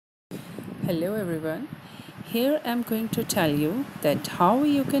Hello everyone. Here I'm going to tell you that how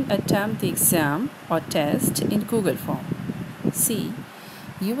you can attempt the exam or test in Google Form. See,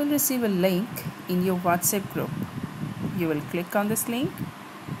 you will receive a link in your WhatsApp group. You will click on this link.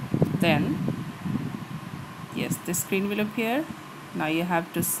 Then, yes, the screen will appear. Now you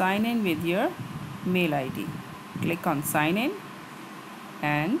have to sign in with your mail ID. Click on sign in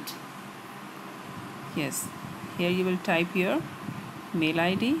and yes, here you will type your mail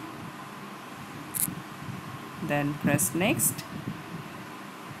ID. Then press next.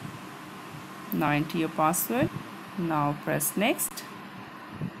 Now enter your password. Now press next.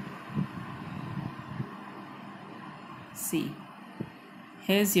 See,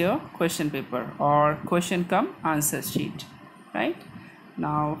 here's your question paper or question come answer sheet, right?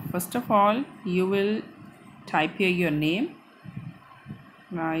 Now first of all you will type here your name,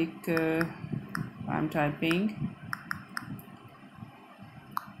 like I'm typing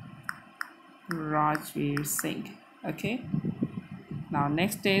Rajveer Singh. Okay, now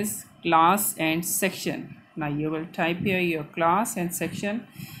next is class and section. Now you will type here your class and section.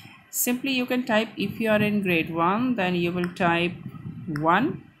 Simply you can type, if you are in grade 1 then you will type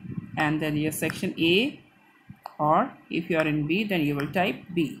 1 and then your section A, or if you are in B then you will type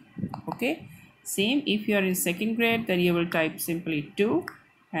B. Okay, same if you are in second grade then you will type simply 2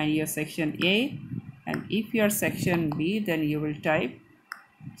 and your section A, and if you are section B then you will type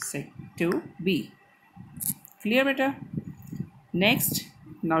 2B. Clear beta? Next,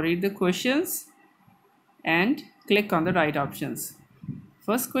 now read the questions and click on the right options.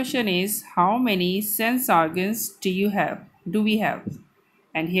 First question is, how many sense organs do we have?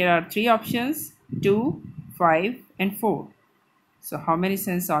 And here are three options: 2, 5 and 4. So how many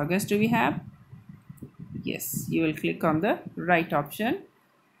sense organs do we have? Yes, you will click on the right option.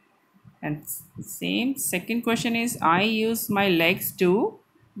 And same, second question is, I use my legs to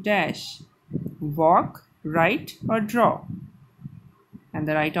dash, walk, write or draw. And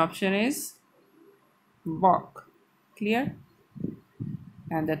the right option is walk. Clear?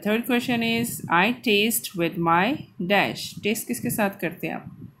 And the third question is, I taste with my dash. Taste किसके साथ करते हैं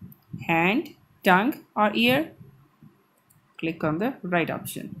आप? Hand, tongue or ear? Click on the right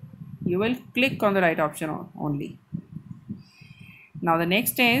option. You will click on the right option only. Now the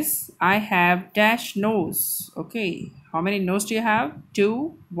next is, I have dash nose. Okay, how many nose do you have?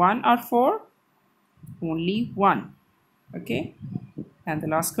 2, 1 or 4? Only 1. Okay, and the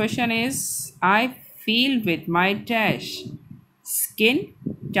last question is, I feel with my dash, skin,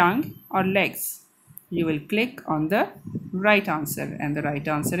 tongue or legs. You will click on the right answer and the right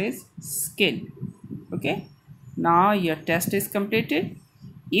answer is skin. Okay, now your test is completed.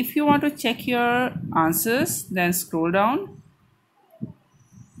 If you want to check your answers, then scroll down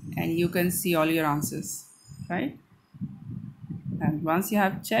and you can see all your answers, right? And once you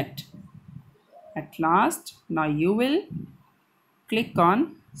have checked, at last, now you will click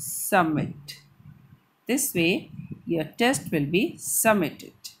on submit. This way your test will be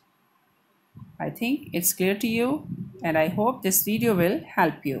submitted. I think it's clear to you and I hope this video will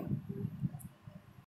help you.